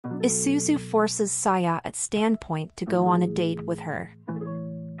Isuzu forces Saya at standpoint to go on a date with her.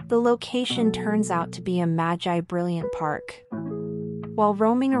 The location turns out to be a Magi Brilliant Park. While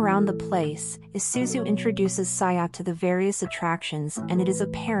roaming around the place, Isuzu introduces Saya to the various attractions, and it is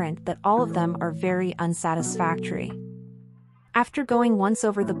apparent that all of them are very unsatisfactory. After going once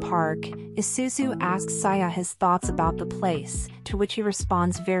over the park, Isuzu asks Saya his thoughts about the place, to which he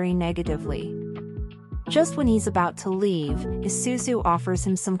responds very negatively. Just when he's about to leave, Isuzu offers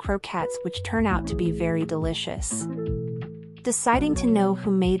him some croquettes which turn out to be very delicious. Deciding to know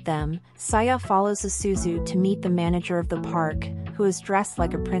who made them, Saya follows Isuzu to meet the manager of the park, who is dressed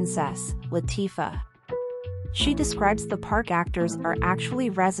like a princess, Latifa. She describes the park actors are actually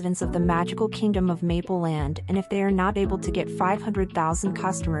residents of the magical kingdom of Maple Land, and if they are not able to get 500,000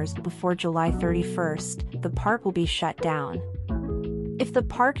 customers before July 31st, the park will be shut down. If the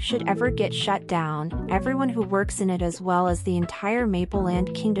park should ever get shut down, everyone who works in it as well as the entire Maple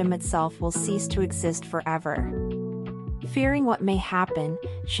Land kingdom itself will cease to exist forever. Fearing what may happen,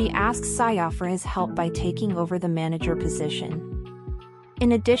 she asks Saya for his help by taking over the manager position.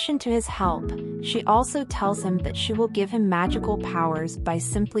 In addition to his help, she also tells him that she will give him magical powers by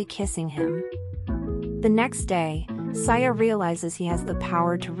simply kissing him. The next day, Saya realizes he has the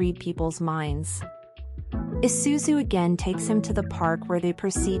power to read people's minds. Isuzu again takes him to the park where they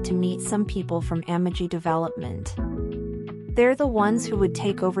proceed to meet some people from Amagi Development. They're the ones who would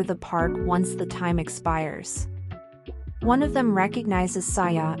take over the park once the time expires. One of them recognizes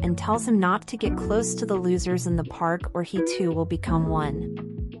Saya and tells him not to get close to the losers in the park or he too will become one.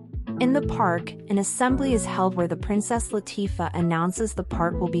 In the park, an assembly is held where the Princess Latifa announces the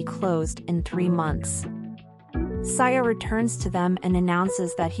park will be closed in 3 months. Saya returns to them and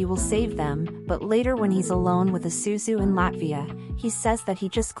announces that he will save them, but later when he's alone with Isuzu in Latvia, he says that he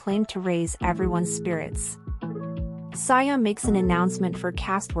just claimed to raise everyone's spirits. Saya makes an announcement for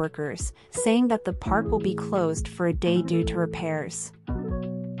cast workers, saying that the park will be closed for a day due to repairs.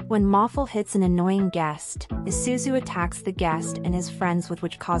 When Moffel hits an annoying guest, Isuzu attacks the guest and his friends with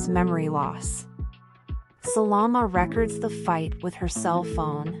which cause memory loss. Salama records the fight with her cell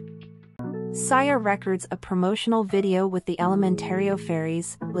phone. Saya records a promotional video with the Elementario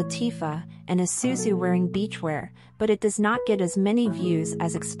fairies, Latifa, and Isuzu wearing beachwear, but it does not get as many views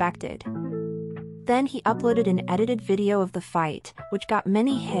as expected. Then he uploaded an edited video of the fight, which got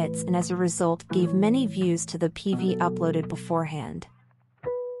many hits and as a result gave many views to the PV uploaded beforehand.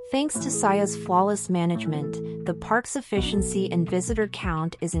 Thanks to Saya's flawless management, the park's efficiency and visitor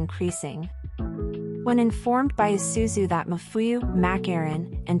count is increasing. When informed by Isuzu that Mafuyu,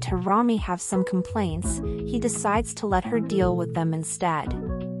 Macaron, and Tarami have some complaints, he decides to let her deal with them instead.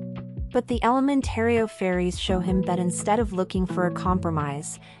 But the Elementario fairies show him that instead of looking for a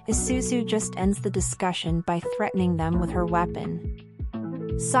compromise, Isuzu just ends the discussion by threatening them with her weapon.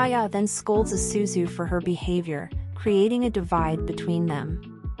 Saya then scolds Isuzu for her behavior, creating a divide between them.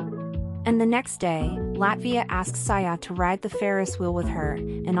 And the next day, Latvia asks Saya to ride the Ferris wheel with her,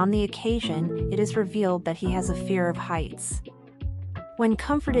 and on the occasion, it is revealed that he has a fear of heights. When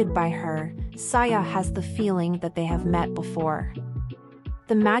comforted by her, Saya has the feeling that they have met before.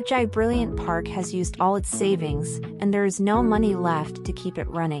 The Magi Brilliant Park has used all its savings, and there is no money left to keep it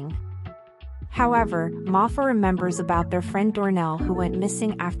running. However, Maffa remembers about their friend Dornell who went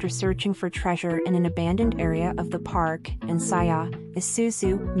missing after searching for treasure in an abandoned area of the park, and Saya,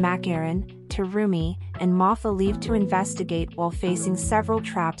 Isuzu, Macaron, Terumi, and Maffa leave to investigate while facing several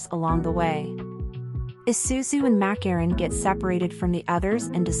traps along the way. Isuzu and Macaron get separated from the others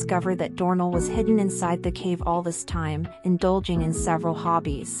and discover that Dornell was hidden inside the cave all this time, indulging in several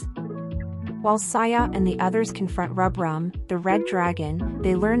hobbies. While Saya and the others confront Rubrum, the red dragon,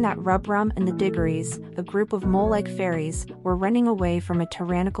 they learn that Rubrum and the Diggories, a group of mole-like fairies, were running away from a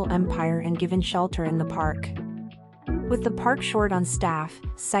tyrannical empire and given shelter in the park. With the park short on staff,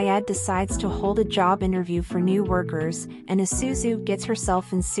 Syed decides to hold a job interview for new workers, and Isuzu gets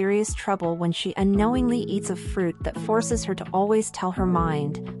herself in serious trouble when she unknowingly eats a fruit that forces her to always tell her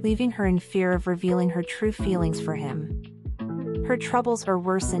mind, leaving her in fear of revealing her true feelings for him. Her troubles are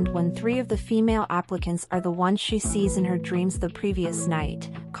worsened when 3 of the female applicants are the ones she sees in her dreams the previous night,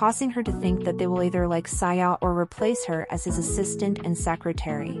 causing her to think that they will either like Saya or replace her as his assistant and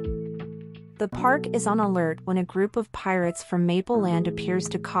secretary. The park is on alert when a group of pirates from Maple Land appears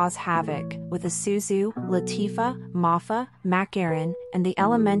to cause havoc, with Isuzu, Latifa, Maffa, Macaron, and the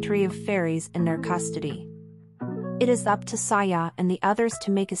Elementary of Fairies in their custody. It is up to Saya and the others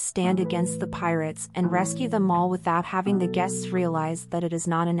to make a stand against the pirates and rescue them all without having the guests realize that it is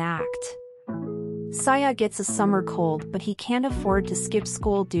not an act. Saya gets a summer cold, but he can't afford to skip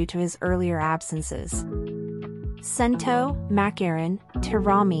school due to his earlier absences. Sento, Macaron,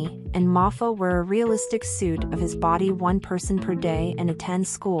 Terami, and Mafa wear a realistic suit of his body one person per day and attend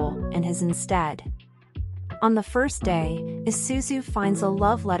school, and his instead. On the first day, Isuzu finds a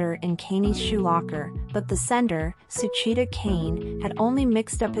love letter in Kane's shoe locker, but the sender, Suchida Kane, had only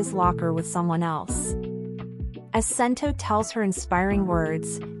mixed up his locker with someone else. As Sento tells her inspiring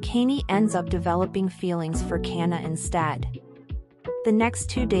words, Kane ends up developing feelings for Kana instead. The next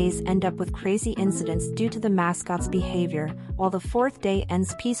 2 days end up with crazy incidents due to the mascot's behavior, while the fourth day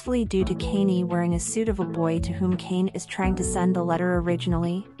ends peacefully due to Kane wearing a suit of a boy to whom Kane is trying to send the letter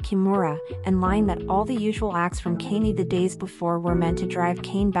originally, Kimura, and lying that all the usual acts from Kane the days before were meant to drive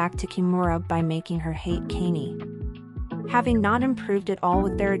Kane back to Kimura by making her hate Kane. Having not improved at all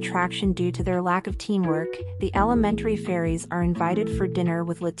with their attraction due to their lack of teamwork, the elementary fairies are invited for dinner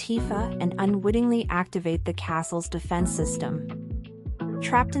with Latifa and unwittingly activate the castle's defense system.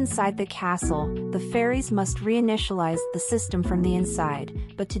 Trapped inside the castle, the fairies must reinitialize the system from the inside,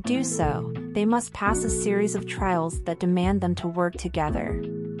 but to do so, they must pass a series of trials that demand them to work together.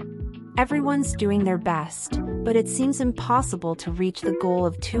 Everyone's doing their best, but it seems impossible to reach the goal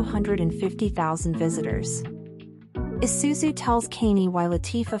of 250,000 visitors. Isuzu tells Kane why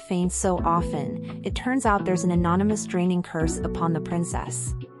Latifa faints so often. It turns out there's an anonymous draining curse upon the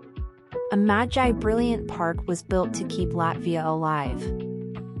princess. A Magi Brilliant Park was built to keep Latvia alive.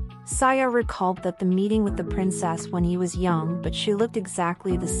 Saya recalled that the meeting with the princess when he was young, but she looked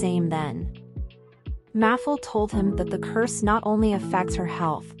exactly the same then. Maffel told him that the curse not only affects her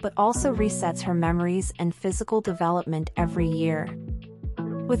health but also resets her memories and physical development every year.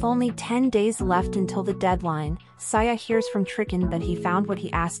 With only 10 days left until the deadline, Saya hears from Trickon that he found what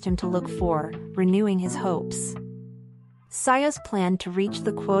he asked him to look for, renewing his hopes. Saya's plan to reach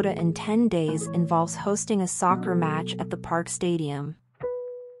the quota in 10 days involves hosting a soccer match at the park stadium.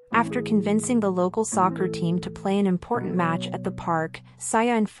 After convincing the local soccer team to play an important match at the park,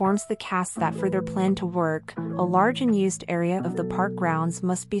 Saya informs the cast that for their plan to work, a large unused area of the park grounds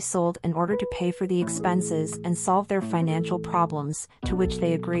must be sold in order to pay for the expenses and solve their financial problems, to which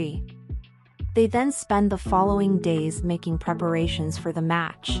they agree. They then spend the following days making preparations for the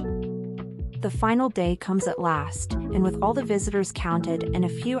match. The final day comes at last, and with all the visitors counted and a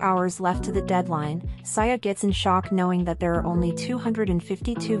few hours left to the deadline, Saya gets in shock knowing that there are only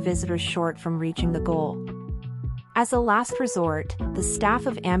 252 visitors short from reaching the goal. As a last resort, the staff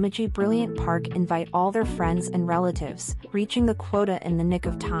of Amagi Brilliant Park invite all their friends and relatives, reaching the quota in the nick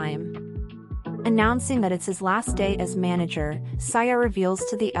of time. Announcing that it's his last day as manager, Saya reveals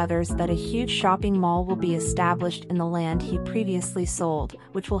to the others that a huge shopping mall will be established in the land he previously sold,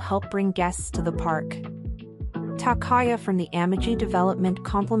 which will help bring guests to the park. Takaya from the Amagi development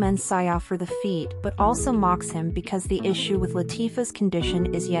compliments Saya for the feat but also mocks him because the issue with Latifa's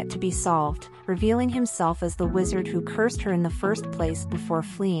condition is yet to be solved, revealing himself as the wizard who cursed her in the first place before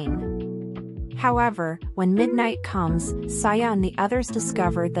fleeing. However, when midnight comes, Saya and the others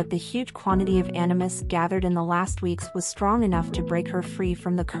discover that the huge quantity of animus gathered in the last weeks was strong enough to break her free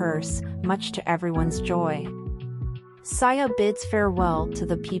from the curse, much to everyone's joy. Saya bids farewell to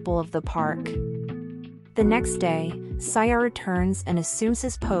the people of the park. The next day, Saya returns and assumes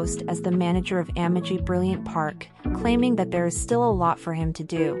his post as the manager of Amagi Brilliant Park, claiming that there is still a lot for him to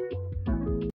do.